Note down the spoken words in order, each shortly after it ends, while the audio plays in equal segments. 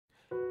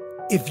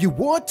If you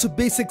want to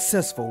be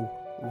successful,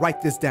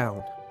 write this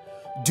down.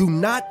 Do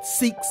not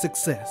seek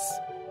success.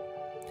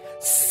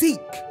 Seek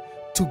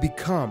to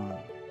become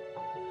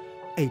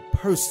a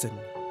person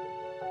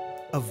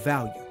of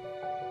value.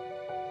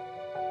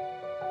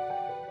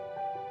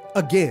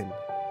 Again,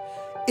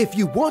 if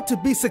you want to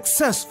be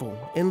successful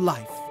in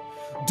life,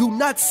 do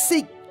not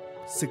seek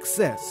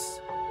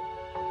success.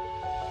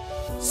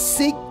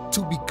 Seek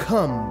to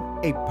become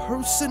a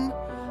person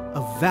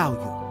of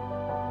value.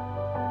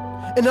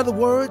 In other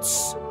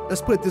words,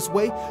 let's put it this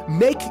way,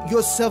 make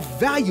yourself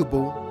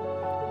valuable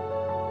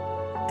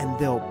and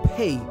they'll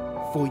pay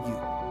for you.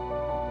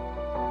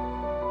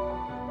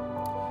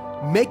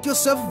 Make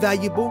yourself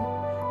valuable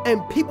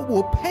and people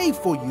will pay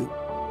for you.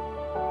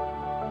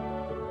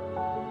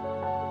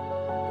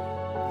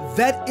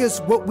 That is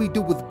what we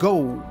do with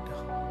gold,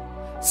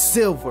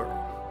 silver.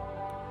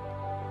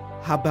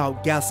 How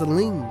about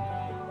gasoline,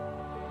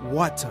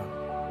 water?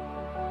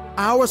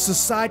 Our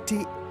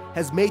society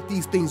has made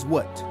these things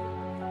what?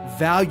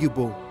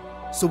 Valuable.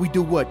 So we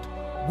do what?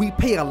 We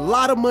pay a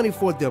lot of money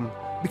for them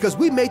because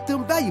we make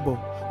them valuable.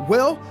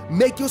 Well,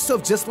 make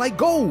yourself just like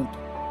gold.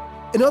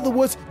 In other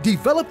words,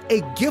 develop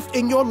a gift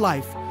in your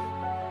life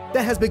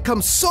that has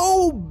become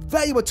so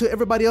valuable to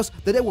everybody else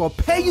that they will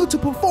pay you to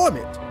perform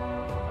it.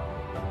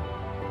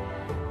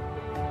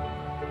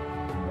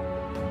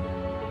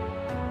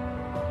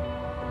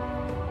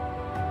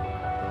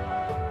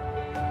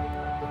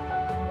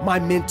 My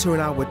mentor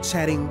and I were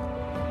chatting.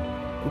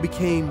 We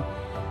became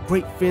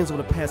great friends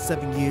over the past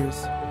 7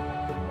 years.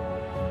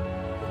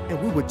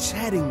 And we were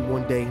chatting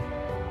one day.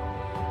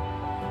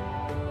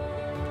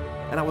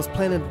 And I was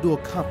planning to do a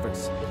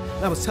conference.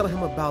 And I was telling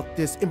him about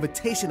this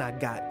invitation I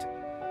got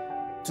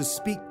to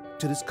speak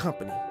to this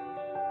company.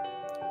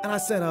 And I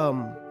said,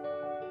 how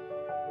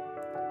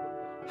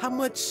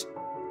much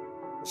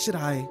should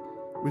I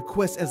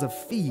request as a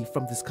fee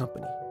from this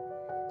company?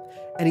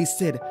 And he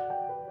said,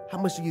 how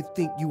much do you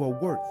think you are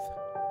worth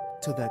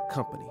to that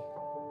company?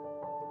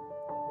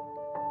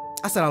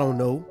 I said, I don't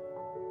know.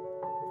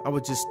 I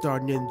was just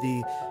starting in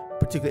the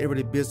particular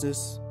area of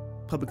business,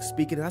 public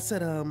speaking. And I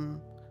said,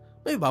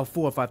 maybe about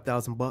 $4,000 or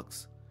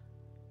 $5,000.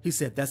 He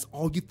said, that's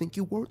all you think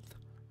you're worth?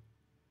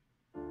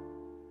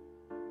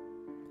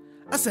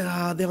 I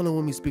said, they only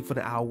want me to speak for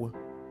the hour.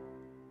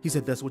 He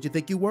said, that's what you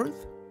think you're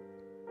worth?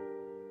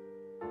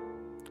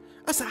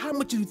 I said, how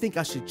much do you think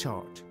I should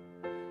charge?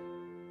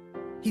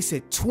 He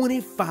said,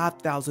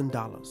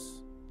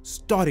 $25,000,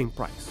 starting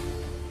price.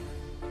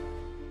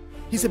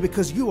 He said,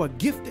 because you are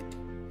gifted,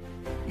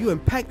 you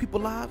impact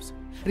people's lives.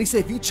 And he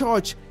said, if you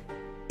charge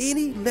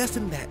any less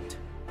than that,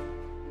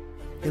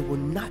 they will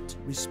not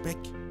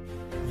respect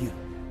you.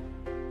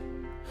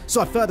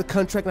 So I filled out the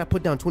contract and I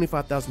put down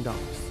 $25,000.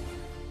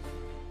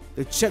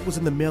 The check was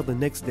in the mail the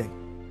next day.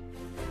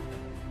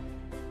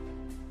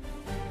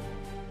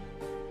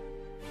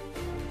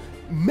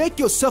 Make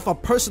yourself a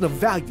person of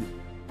value.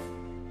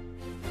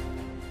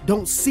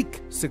 Don't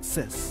seek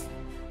success.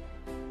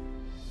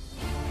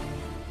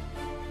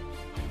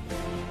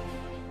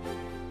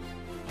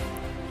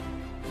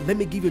 Let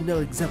me give you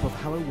another example of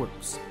how it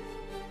works.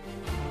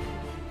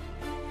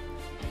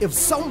 If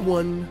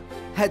someone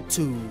had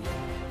to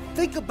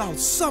think about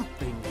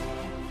something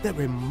that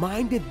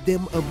reminded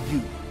them of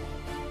you,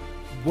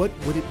 what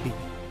would it be?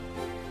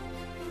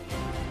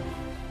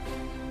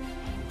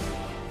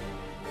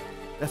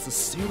 That's a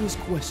serious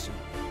question.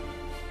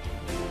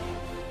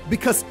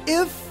 Because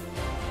if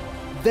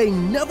they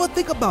never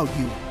think about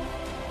you,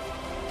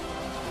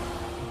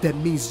 that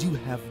means you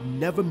have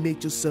never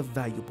made yourself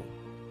valuable.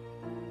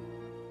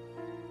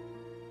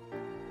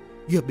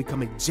 You have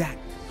become a jack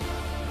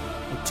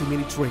of too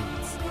many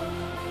trades.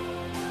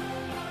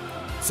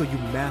 So you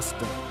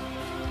master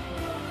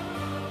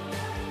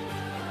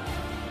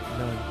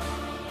none.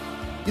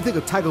 You think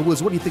of Tiger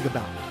Woods, what do you think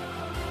about?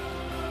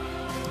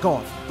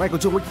 Golf. Michael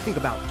Jordan, what do you think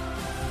about?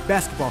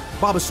 Basketball.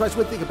 Barbra Streisand,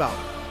 what do you think about?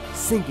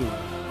 Singing,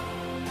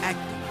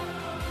 acting.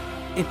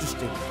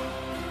 Interesting.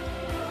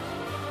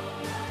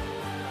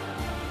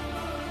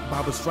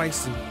 Barbra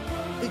Streisand,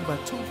 think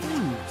about two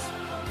things.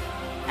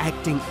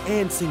 Acting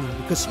and singing,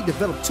 because she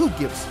developed two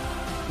gifts.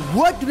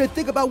 What do they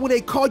think about when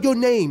they call your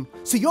name?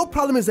 So your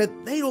problem is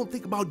that they don't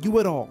think about you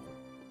at all.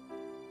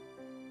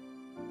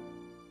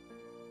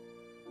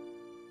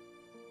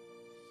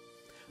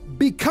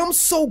 Become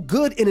so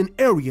good in an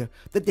area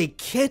that they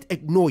can't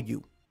ignore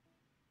you.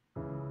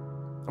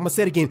 I'm going to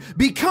say it again.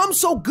 Become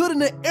so good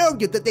in an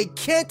area that they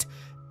can't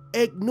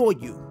ignore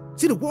you.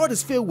 See, the world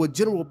is filled with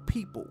general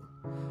people.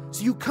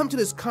 So you come to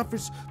this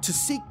conference to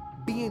seek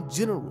being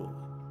general.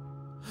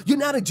 You're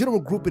not a general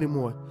group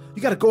anymore.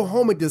 You got to go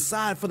home and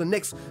decide for the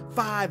next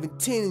 5 and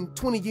 10 and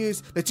 20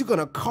 years that you're going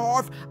to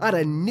carve out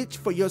a niche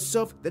for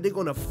yourself, that they're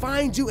going to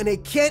find you and they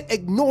can't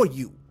ignore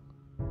you.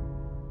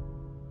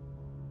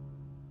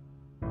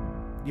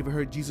 You ever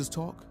heard Jesus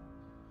talk?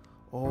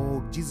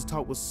 Oh, Jesus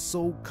talk with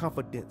so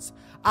confidence.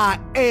 I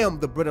am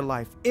the bread of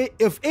life.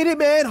 If any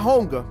man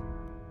hunger,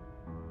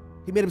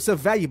 he made himself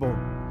valuable.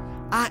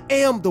 I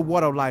am the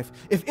water of life.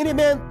 If any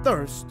man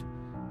thirst,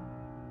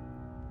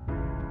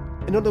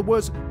 In other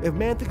words, if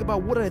man think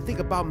about what do they think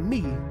about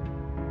me,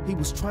 he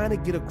was trying to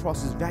get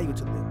across his value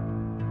to them.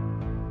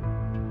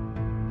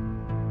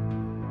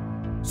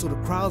 So the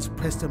crowds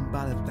pressed him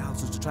by the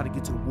thousands to try to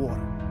get to the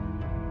water.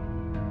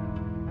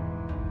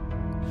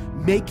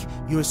 Make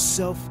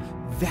yourself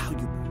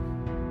valuable.